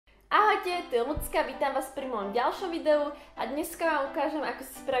Ahojte, tu je Lucka, vítam vás pri mojom ďalšom videu a dneska vám ukážem, ako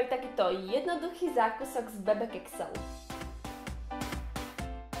si spraviť takýto jednoduchý zákusok z BEBE keksov.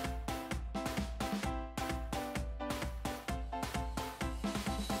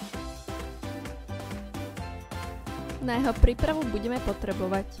 Na jeho prípravu budeme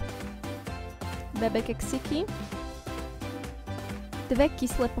potrebovať BEBE keksíky, 2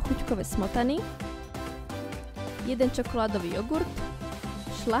 kyslé pochuťkové smotany, 1 čokoládový jogurt,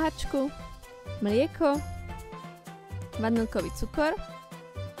 šľahačku, mlieko, vanilkový cukor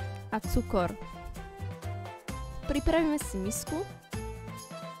a cukor. Pripravíme si misku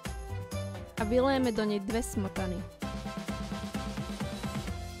a vylejeme do nej 2 smotany.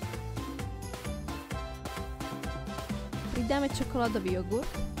 Pridáme čokoládový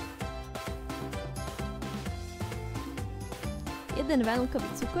jogurt, 1 vanilkový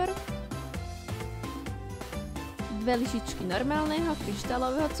cukor, 2 lyžičky normálneho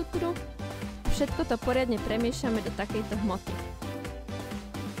kryštálového cukru a všetko to poriadne premiešame do takejto hmoty.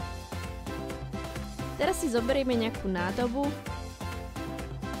 Teraz si zoberieme nejakú nádobu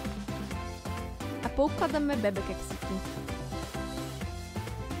a poukladáme BEBE keksíky.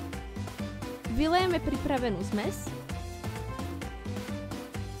 Vylejeme pripravenú zmes,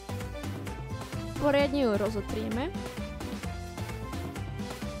 poriadne ju rozotrieme .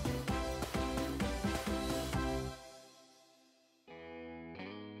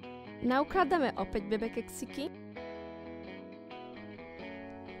 Naukladáme opäť BEBE keksíky,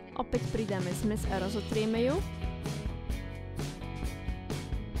 opäť pridáme zmes a rozotrieme ju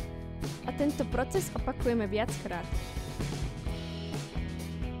a tento proces opakujeme viackrát.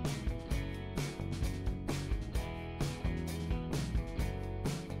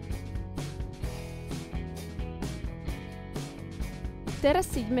 Teraz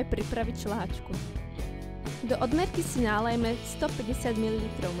si ideme pripraviť šľahačku. Do odmerky si nálejme 150 ml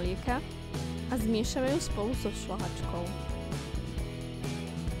mlieka a zmiešame ju spolu so šľahačkou.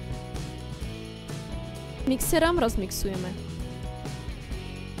 Mixerom rozmixujeme.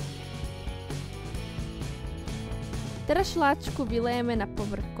 Teraz šľahačku vylejeme na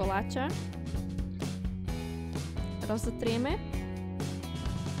povrch koláča, rozotrieme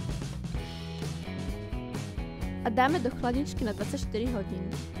a dáme do chladničky na 24 hodín.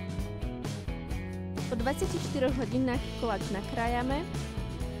 Po 24 hodinách koláč nakrájame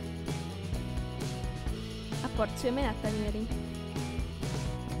a porciujeme na tanieri.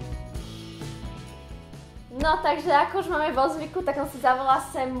 No takže ako už máme vo zvyku, tak som si zavolala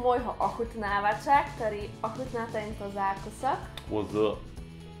sem môjho ochutnávača, ktorý ochutná tento zákusok. What's up?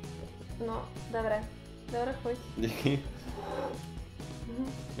 No, dobre. Dobre, chuť. Díky.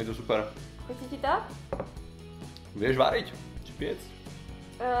 Je to super. Chutí ti to? Vieš variť? Či piec?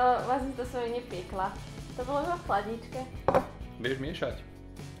 Vlastne to som ju nepiekla. To bolo v chladničke. Vieš miešať?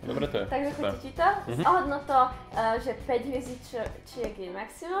 Dobre to je. Takže chutí ti to? S hodnotou, že 5 hviezdičiek je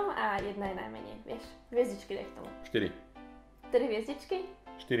maximum a 1 je najmenej. Vieš, hviezdičky daj k tomu. 4. 4 hviezdičky?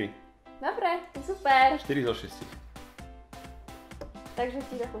 4. Dobre, super. 4 zo 6. Takže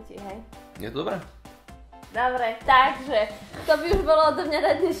ti to chutí, hej? Je to dobré? Dobre, takže to by už bolo odo mňa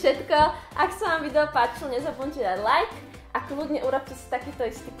na dnes všetko. Ak sa vám video páčilo, nezabudnite dať like. A kľudne urobte si takýto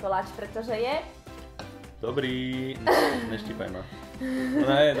istý koláč, pretože je... Dobrý. Neštípaj ma.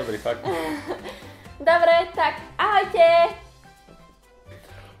 No je dobrý, fakt. Dobre, tak ahojte!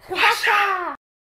 Chváša!